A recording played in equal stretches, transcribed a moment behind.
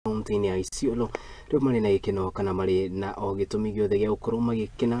kaunti-ini ya Isiolo riu mari na gikeno kana mari na o gitumi giothe gia gukorwo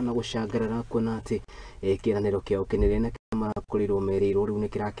magikena na gucangarara kuona ati kiraniro kiao kinene na marakorirwo merirwo riu ni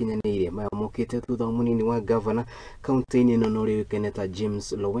kirakinyaniire maya mokite thutha munini wa gavana kaunti-ini ino no rikeneta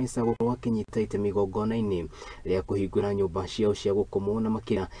James Lowasa gukorwo akinyita itemi igongona-ini ria kuhingura nyumba ciao cia gukoma na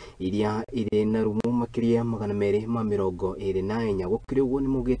makira iria iri na rumu makiria 224 gukiri uguo ni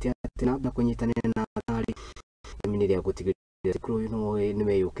mugite ati na kunyitanira na thirikari itemiini ria gutigirira cukuru no ni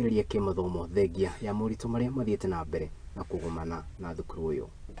meyukiriria kimathomo thengia ya moritu maria mathiete na mbere na kugumana na thukuru uyu.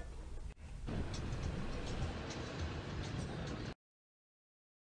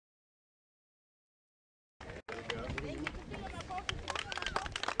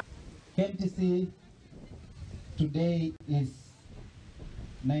 KMTC today is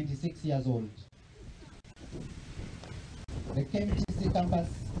 96 years old. The KMTC campus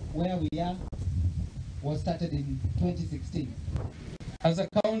where we are was started in 2016. As a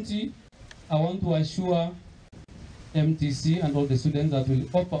county, I want to assure MTC and all the students that will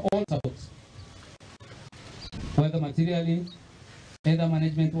offer all support, whether materially, either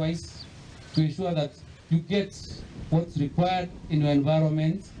management-wise, to ensure that you get what's required in your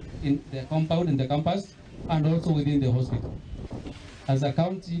environment, in the compound, in the campus, and also within the hospital. As a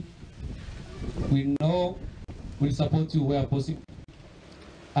county, we know we'll support you where possible.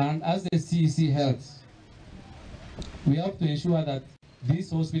 And as the CEC Health, we have to ensure that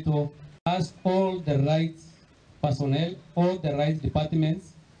this hospital has all the right personnel, all the right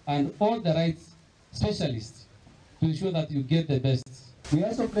departments, and all the right specialists to ensure that you get the best. We are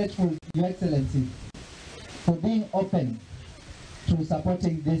also grateful, Your Excellency, for being open to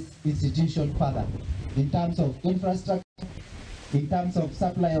supporting this institution further in terms of infrastructure, in terms of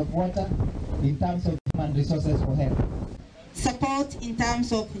supply of water, in terms of human resources for health. Support in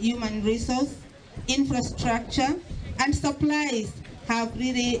terms of human resource, infrastructure, and supplies have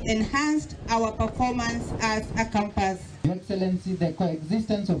really enhanced our performance as a campus. Your Excellency, the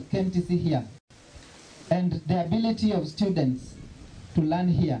coexistence of KMTC here and the ability of students to learn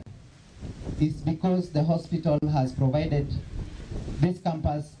here is because the hospital has provided this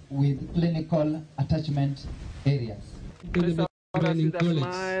campus with clinical attachment areas.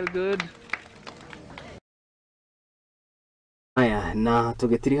 Smile, good. Aya na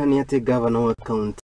tugitirihania ati gavana wa kaunti